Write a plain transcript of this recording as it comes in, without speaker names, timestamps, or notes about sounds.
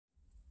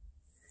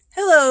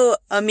Hello,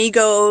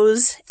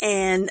 amigos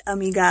and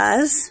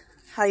amigas.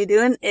 How you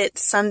doing?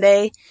 It's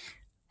Sunday.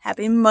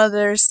 Happy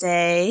Mother's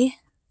Day.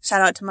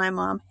 Shout out to my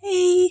mom.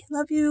 Hey,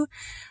 love you.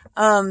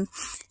 And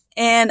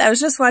I was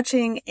just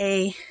watching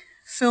a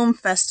film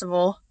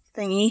festival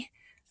thingy,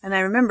 and I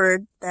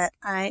remembered that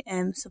I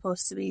am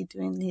supposed to be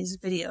doing these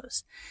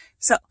videos.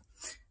 So,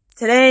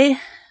 today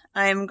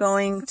I'm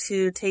going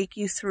to take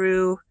you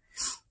through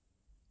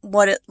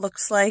what it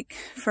looks like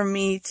for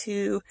me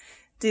to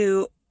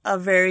do a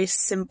very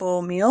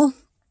simple meal.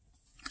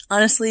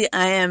 Honestly,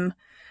 I am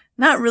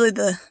not really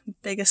the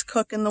biggest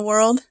cook in the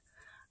world.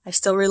 I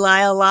still rely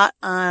a lot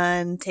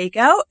on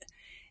takeout,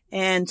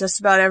 and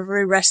just about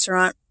every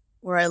restaurant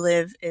where I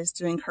live is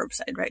doing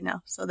curbside right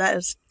now. So that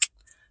is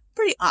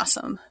pretty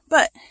awesome.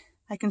 But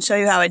I can show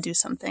you how I do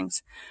some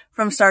things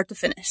from start to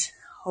finish.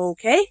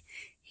 Okay,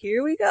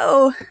 here we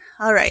go.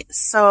 All right,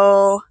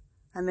 so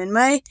I'm in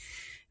my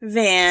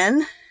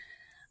van.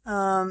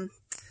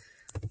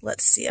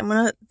 Let's see, I'm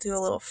gonna do a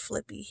little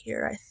flippy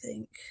here, I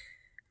think.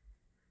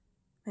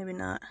 Maybe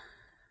not.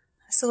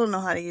 I still don't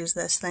know how to use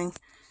this thing.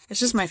 It's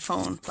just my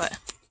phone, but,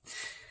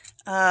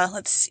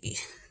 let's see.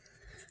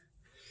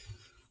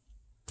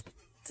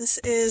 This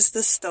is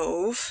the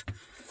stove.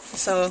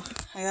 So,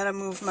 I gotta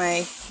move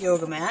my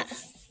yoga mat,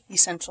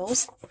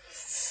 essentials.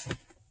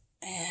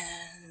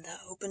 And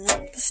open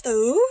up the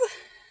stove.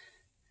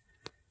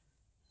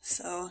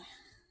 So,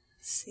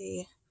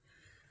 see,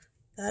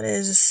 that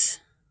is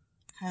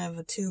kind of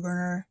a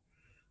 2-burner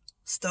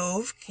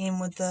stove. Came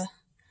with the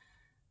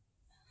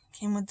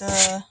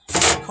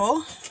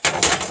coal.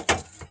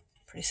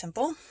 Pretty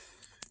simple.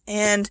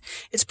 And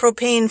it's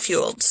propane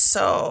fueled,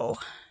 so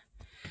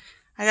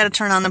I gotta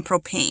turn on the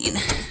propane.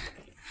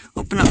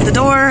 Open up the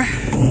door.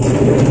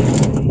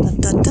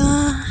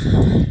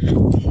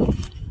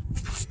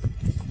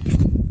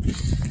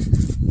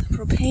 The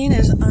propane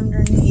is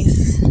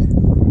underneath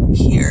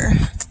here,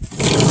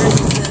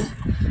 underneath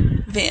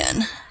the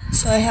van.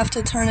 So I have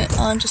to turn it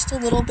on just a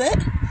little bit.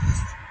 There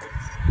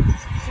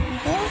we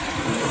go.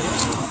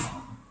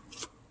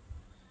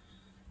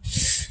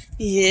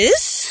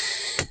 Yes.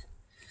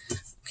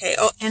 Okay,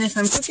 oh, and if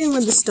I'm cooking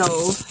with the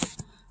stove,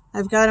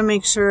 I've got to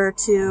make sure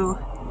to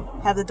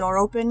have the door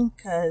open,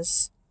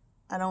 because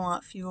I don't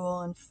want fuel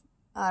and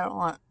I don't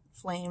want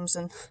flames,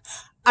 and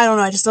I don't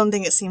know, I just don't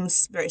think it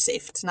seems very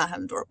safe to not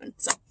have the door open.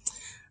 So,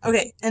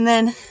 okay, and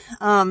then,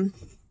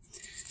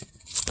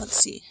 let's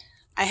see.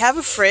 I have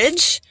a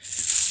fridge,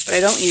 but I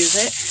don't use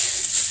it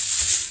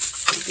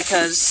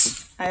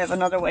because I have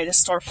another way to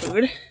store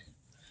food.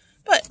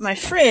 But my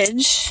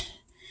fridge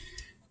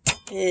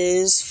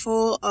is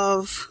full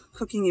of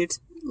cooking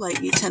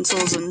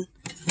utensils and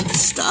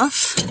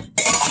stuff.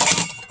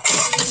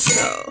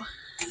 So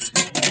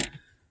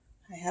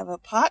I have a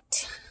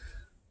pot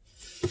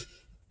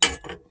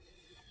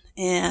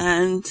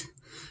and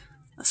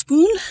a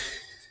spoon.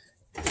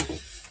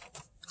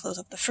 Close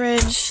up the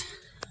fridge.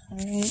 All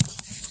right.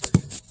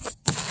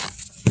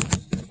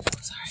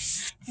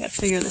 I gotta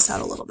figure this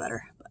out a little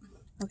better, but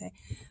okay.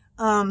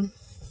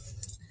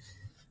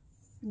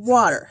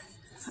 Water.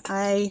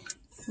 I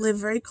live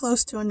very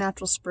close to a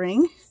natural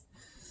spring.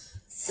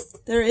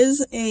 There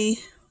is a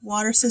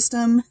water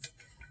system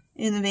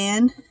in the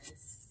van.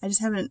 I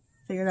just haven't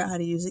figured out how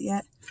to use it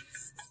yet.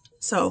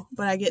 So,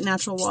 but I get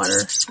natural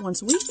water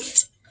once a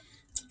week.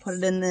 Put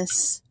it in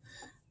this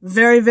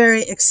very,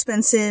 very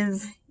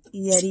expensive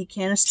Yeti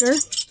canister.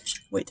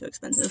 Way too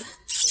expensive.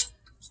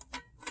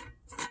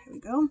 Here we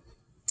go.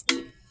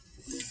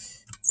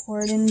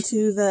 Pour it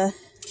into the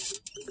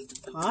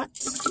pot.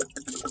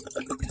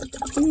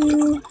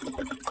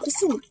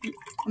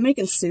 I'm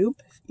making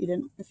soup,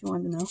 if you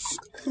wanted to know.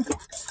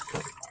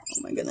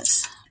 Oh my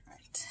goodness. All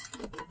right.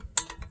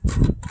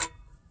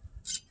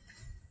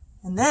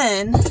 And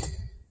then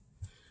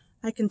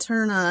I can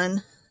turn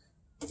on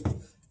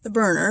the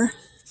burner,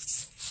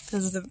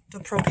 because the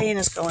propane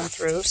is going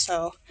through,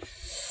 so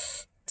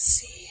let's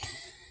see.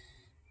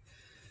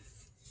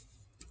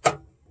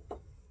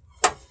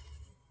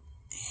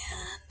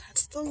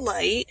 The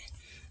light,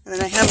 and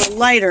then I have a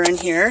lighter in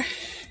here.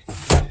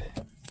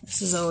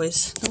 This is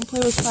always, don't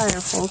play with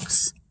fire,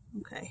 folks.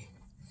 Okay,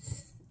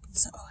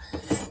 so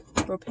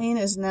propane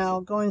is now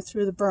going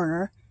through the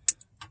burner,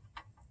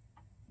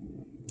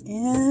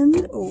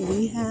 and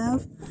we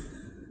have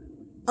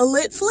a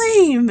lit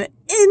flame in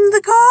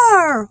the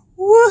car.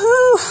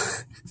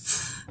 Woohoo!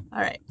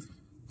 All right,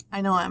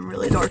 I know I'm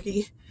really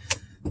dorky.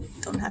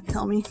 Don't have to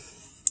tell me.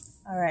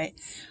 All right.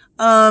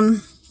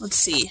 Let's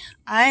see.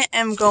 I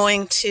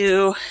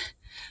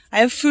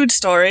have food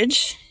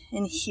storage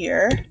in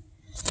here.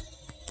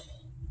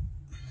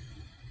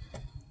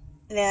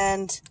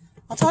 And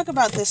I'll talk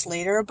about this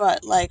later,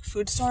 but like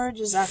food storage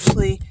is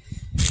actually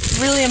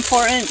really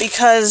important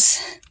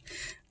because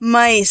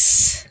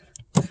mice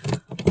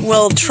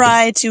will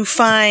try to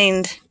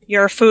find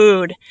your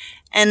food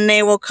and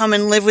they will come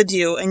and live with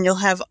you and you'll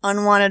have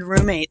unwanted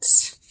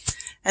roommates.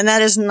 And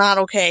that is not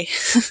okay.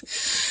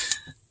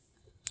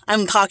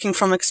 I'm talking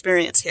from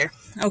experience here.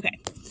 Okay.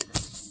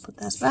 Put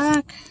this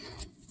back.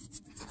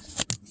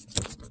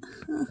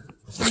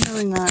 I'm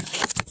really not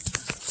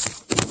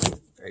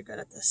very good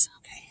at this.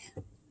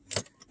 Okay.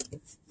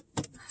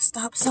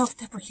 Stop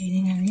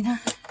self-deprecating,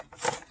 Irina.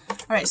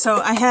 Alright,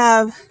 so I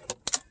have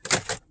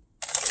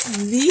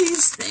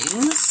these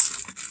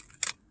things.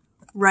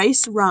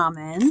 Rice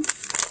ramen.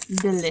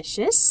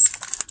 Delicious.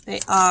 They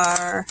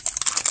are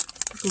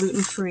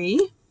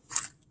gluten-free.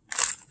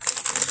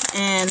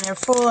 And they're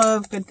full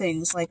of good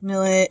things like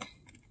millet,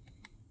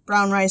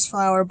 brown rice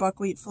flour,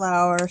 buckwheat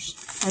flour,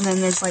 and then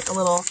there's like a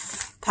little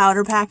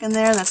powder pack in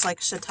there that's like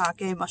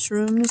shiitake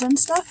mushrooms and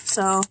stuff.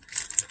 So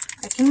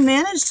I can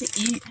manage to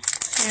eat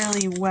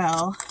fairly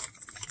well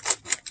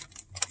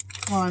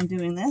while I'm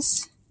doing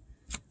this.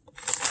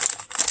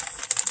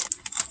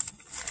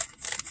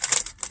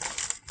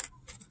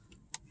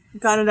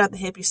 Got it at the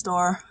hippie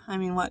store. I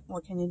mean,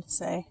 what can you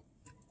say?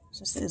 It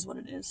just is what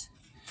it is.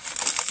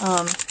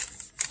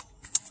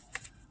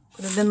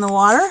 Put it in the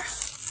water. I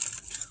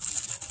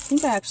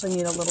think I actually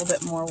need a little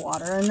bit more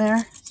water in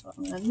there, so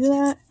I'm going to do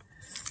that.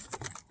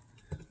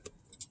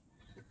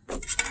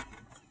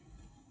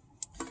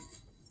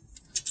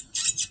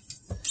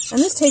 And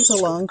this takes a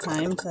long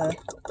time to,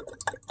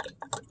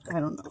 I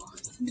don't know,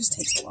 it just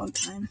takes a long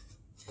time.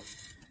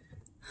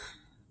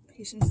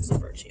 Patience is a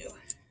virtue.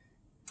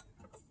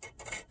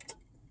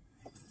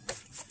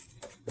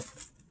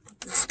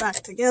 Put this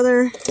back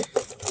together.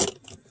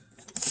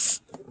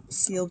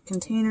 Sealed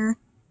container.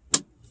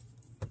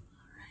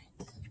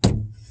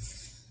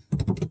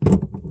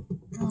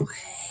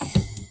 Okay.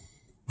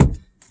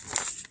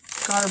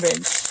 Garbage.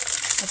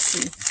 Let's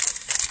see.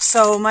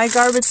 So my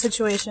garbage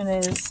situation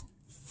is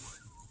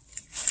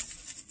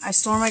I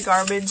store my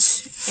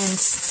garbage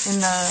in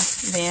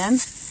the van,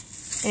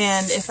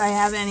 and if I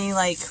have any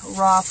like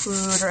raw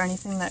food or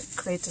anything that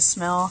creates a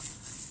smell,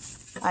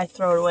 I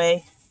throw it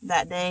away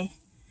that day.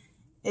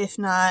 If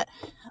not,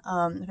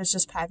 if it's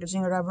just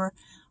packaging or whatever,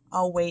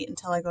 I'll wait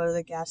until I go to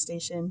the gas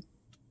station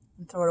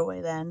and throw it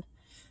away then.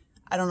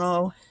 I don't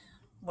know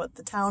what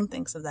the town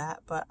thinks of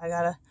that, but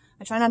I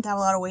try not to have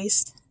a lot of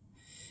waste,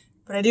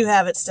 but I do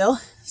have it still,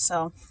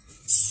 so.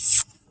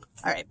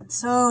 Alright,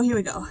 so here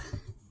we go.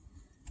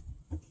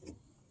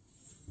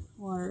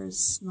 Water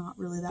is not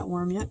really that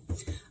warm yet.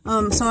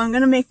 So I'm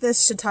gonna make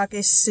this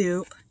shiitake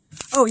soup.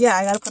 Oh yeah,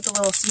 I gotta put the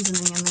little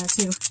seasoning in there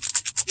too.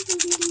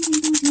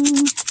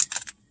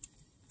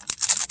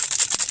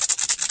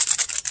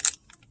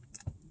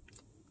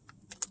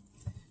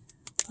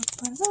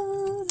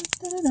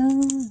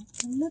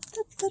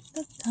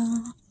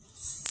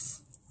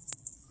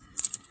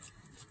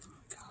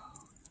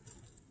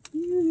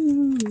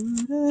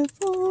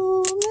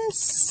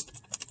 Beautifulness.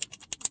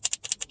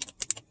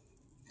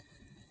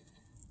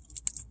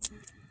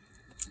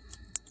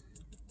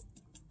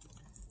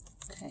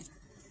 Okay.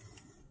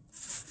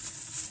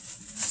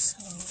 So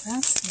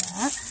that's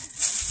that.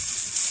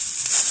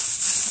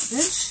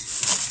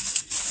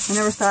 I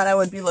never thought I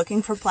would be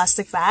looking for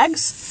plastic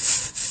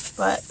bags,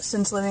 but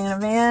since living in a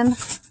van,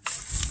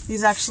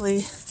 these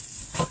actually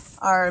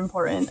are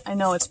important. I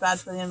know it's bad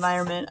for the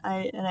environment,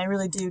 and I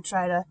really do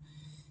try to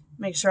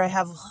make sure I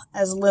have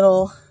as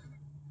little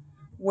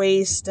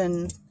waste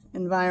and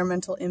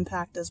environmental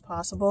impact as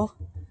possible.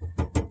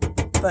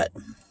 But,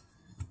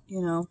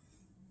 you know,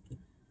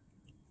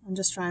 I'm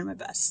just trying my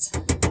best.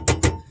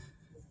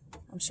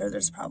 I'm sure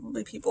there's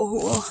probably people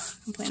who will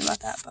complain about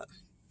that, but.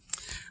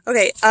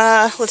 Okay,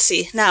 let's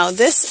see. Now,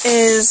 this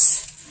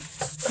is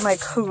my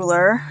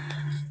cooler.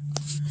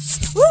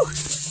 Woo!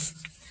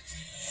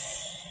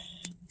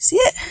 See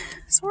it?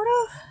 Sort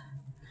of.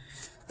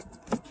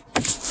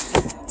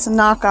 It's a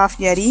knockoff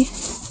Yeti.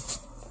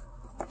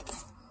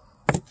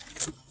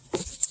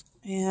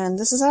 And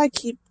this is how I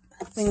keep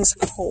things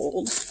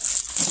cold.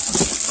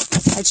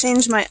 I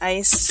change my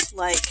ice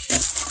like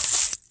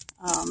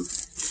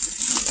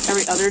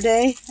every other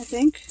day, I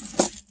think,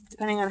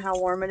 depending on how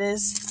warm it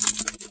is.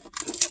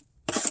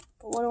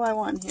 But what do I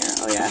want here?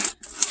 Oh yeah.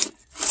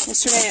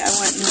 Yesterday I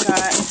went and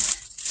got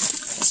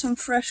some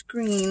fresh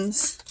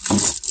greens,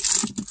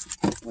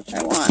 which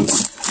I want.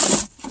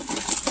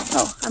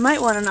 Oh, I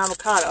might want an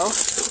avocado.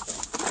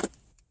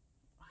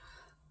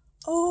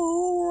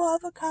 Oh,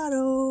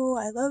 avocado.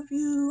 I love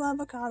you,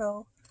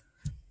 avocado.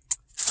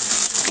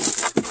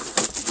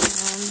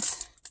 And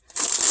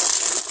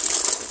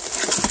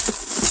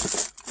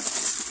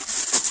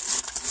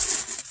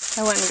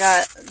I went and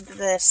got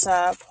this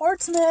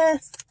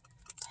Portsmouth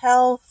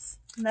Health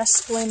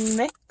Mesclun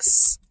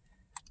Mix.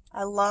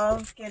 I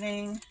love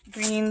getting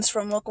greens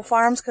from local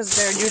farms because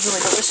they're usually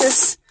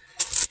delicious.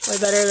 Way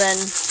better than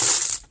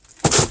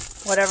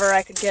whatever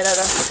I could get at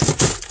a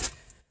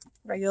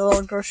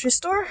regular grocery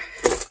store.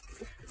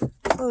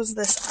 Close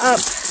this up.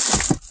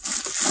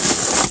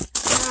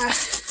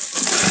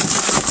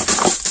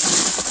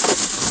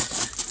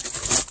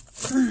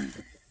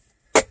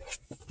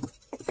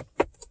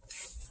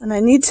 And I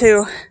need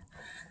to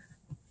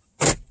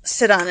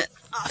sit on it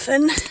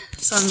often,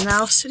 so I'm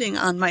now sitting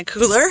on my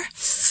cooler,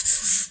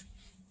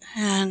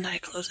 and I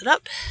close it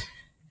up.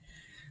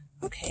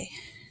 Okay,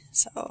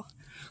 so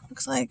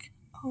looks like,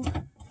 oh,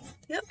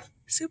 yep,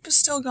 soup is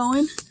still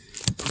going.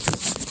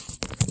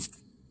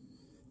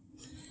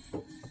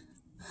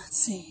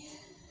 see.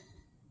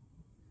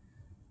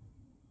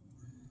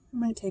 It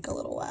might take a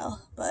little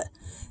while, but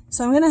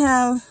so I'm gonna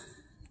have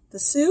the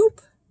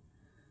soup,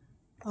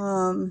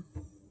 the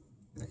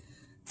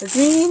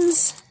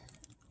greens,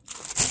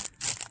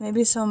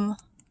 maybe some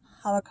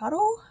avocado.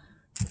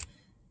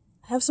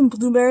 I have some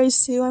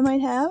blueberries too. I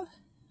might have.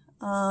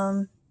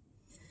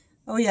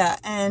 Oh yeah,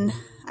 and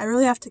I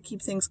really have to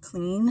keep things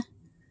clean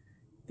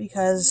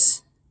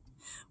because,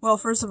 well,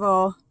 first of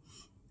all,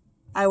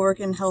 I work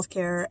in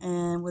healthcare,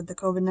 and with the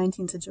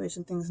COVID-19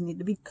 situation, things need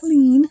to be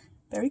clean,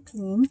 very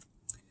clean.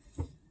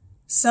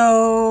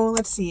 So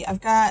let's see,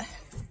 I've got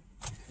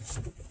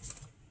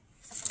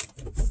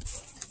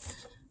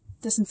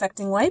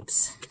disinfecting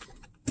wipes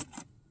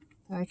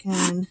that I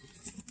can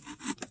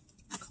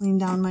clean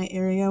down my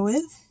area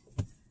with.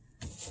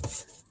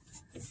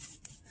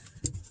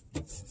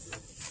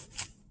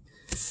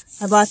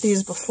 I bought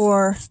these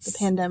before the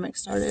pandemic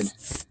started.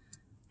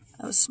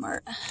 That was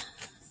smart.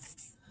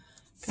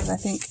 Because I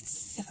think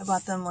if I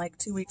bought them like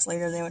 2 weeks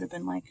later, they would have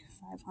been like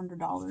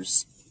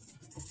 $500.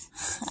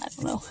 I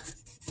don't know.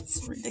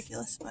 It's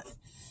ridiculous, but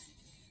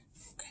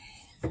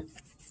okay.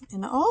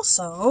 And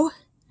also,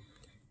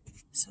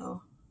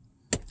 so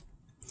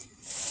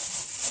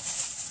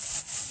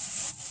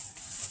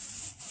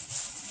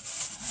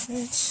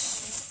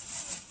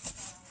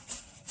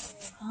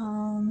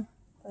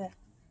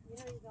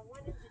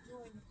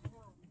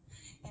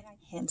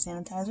hand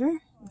sanitizer,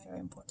 very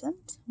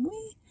important.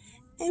 Muy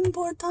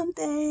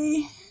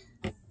importante.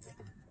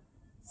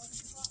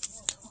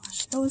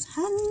 Wash those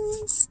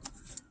hands.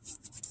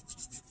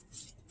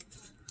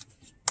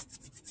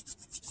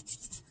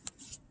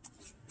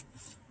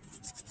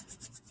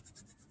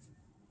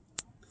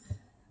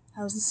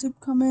 How's the soup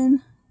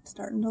coming? It's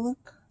starting to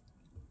look.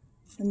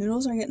 The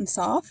noodles are getting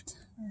soft.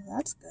 Oh,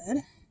 that's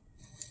good.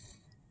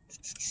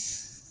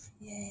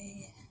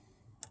 Yay.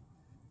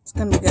 It's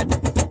gonna be good.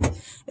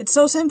 It's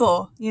so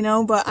simple, you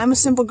know, but I'm a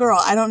simple girl.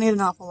 I don't need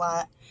an awful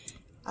lot.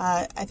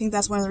 I think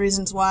that's one of the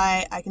reasons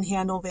why I can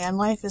handle van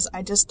life is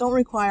I just don't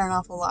require an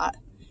awful lot.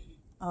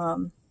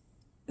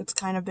 It's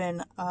kind of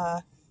been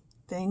a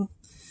thing,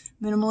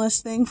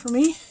 minimalist thing for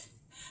me.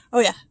 Oh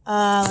yeah,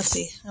 let's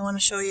see. I want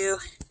to show you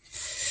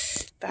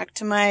back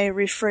to my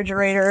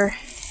refrigerator,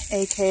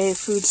 aka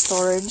food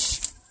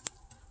storage.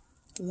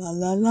 La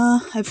la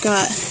la. I've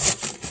got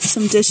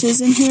some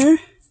dishes in here.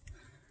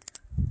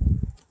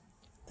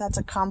 That's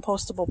a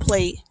compostable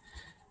plate,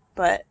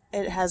 but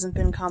it hasn't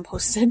been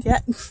composted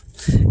yet.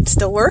 It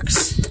still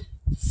works.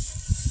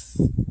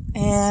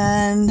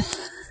 And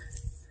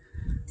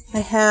I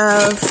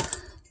have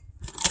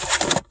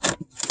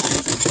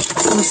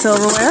some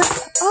silverware.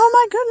 Oh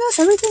my goodness,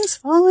 everything's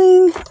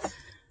falling.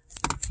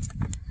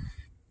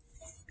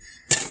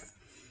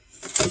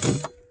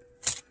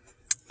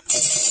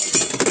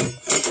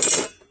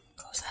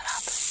 Close that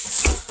up.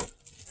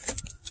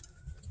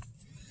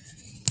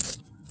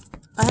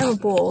 I have a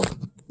bowl.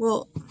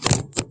 Well,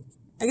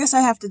 I guess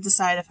I have to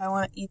decide if I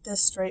want to eat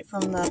this straight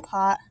from the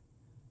pot.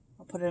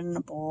 I'll put it in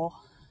a bowl.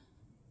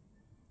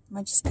 I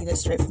might just eat it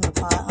straight from the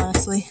pot,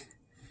 honestly.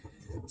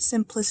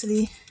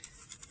 Simplicity.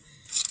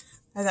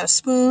 I got a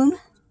spoon.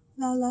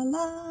 La la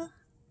la.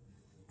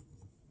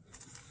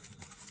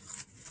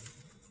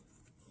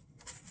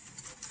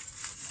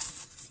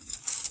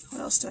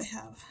 What else do I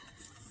have?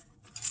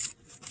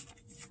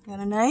 Got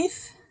a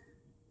knife.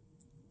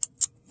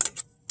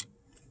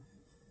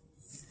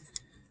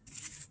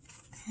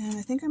 And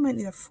I think I might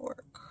need a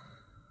fork.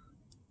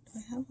 Do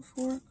I have a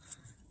fork?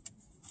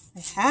 I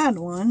had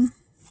one.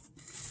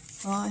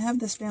 Well, I have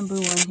this bamboo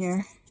one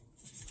here.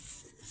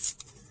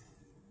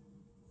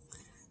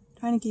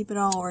 Trying to keep it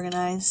all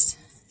organized.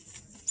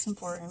 It's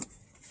important.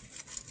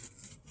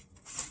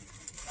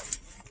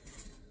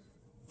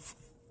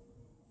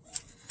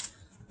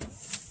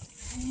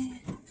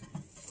 Okay.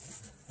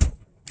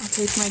 I'll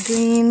take my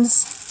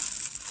greens.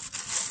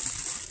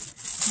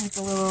 Make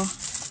a little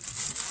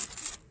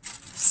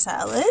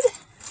salad.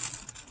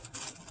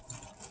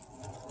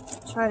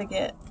 Try to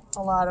get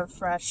a lot of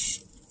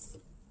fresh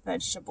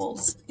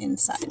vegetables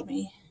inside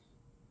me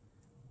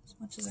as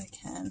much as I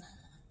can.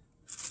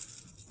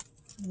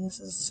 And this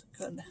is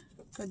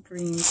good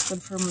greens,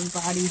 good for my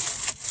body.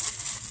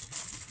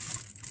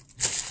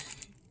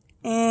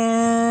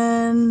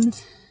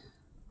 And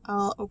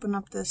I'll open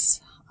up this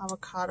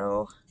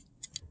avocado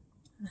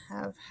and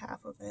have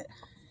half of it.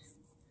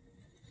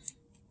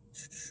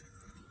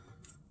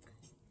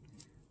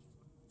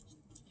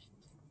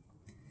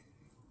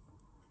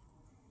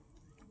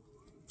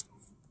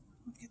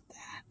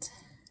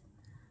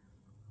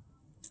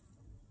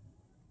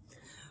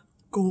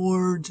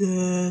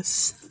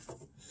 Gorgeous.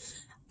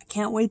 I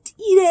can't wait to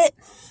eat it.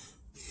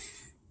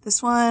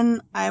 This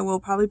one I will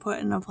probably put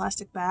in a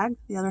plastic bag,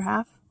 the other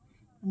half,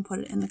 and put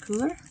it in the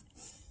cooler.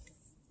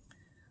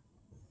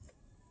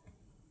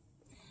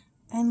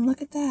 And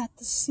look at that,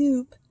 the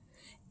soup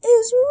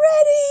is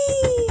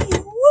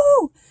ready!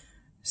 Woo!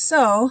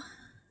 So,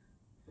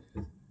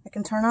 I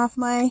can turn off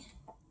my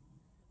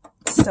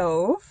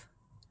stove,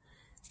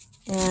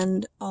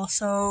 and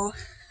also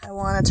I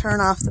want to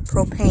turn off the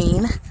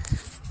propane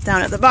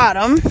down at the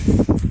bottom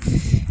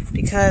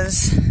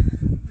because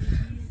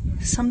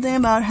something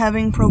about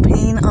having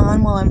propane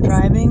on while I'm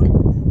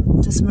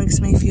driving just makes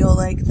me feel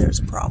like there's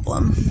a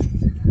problem.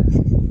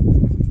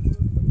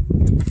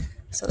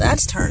 So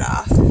that's turned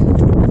off.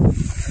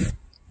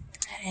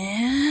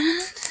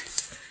 And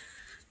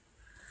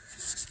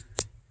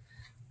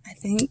I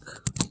think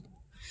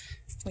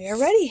we are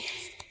ready.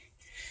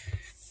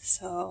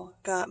 So,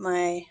 got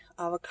my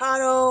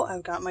avocado,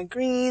 I've got my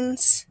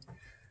greens,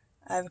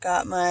 I've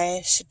got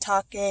my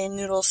shiitake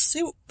noodle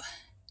soup,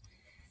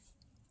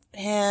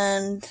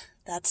 and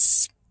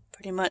that's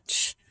pretty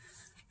much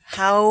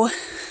how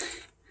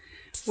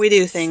we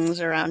do things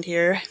around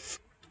here.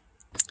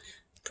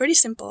 Pretty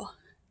simple.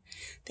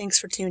 Thanks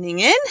for tuning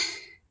in,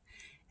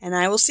 and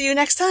I will see you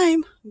next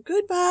time.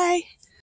 Goodbye.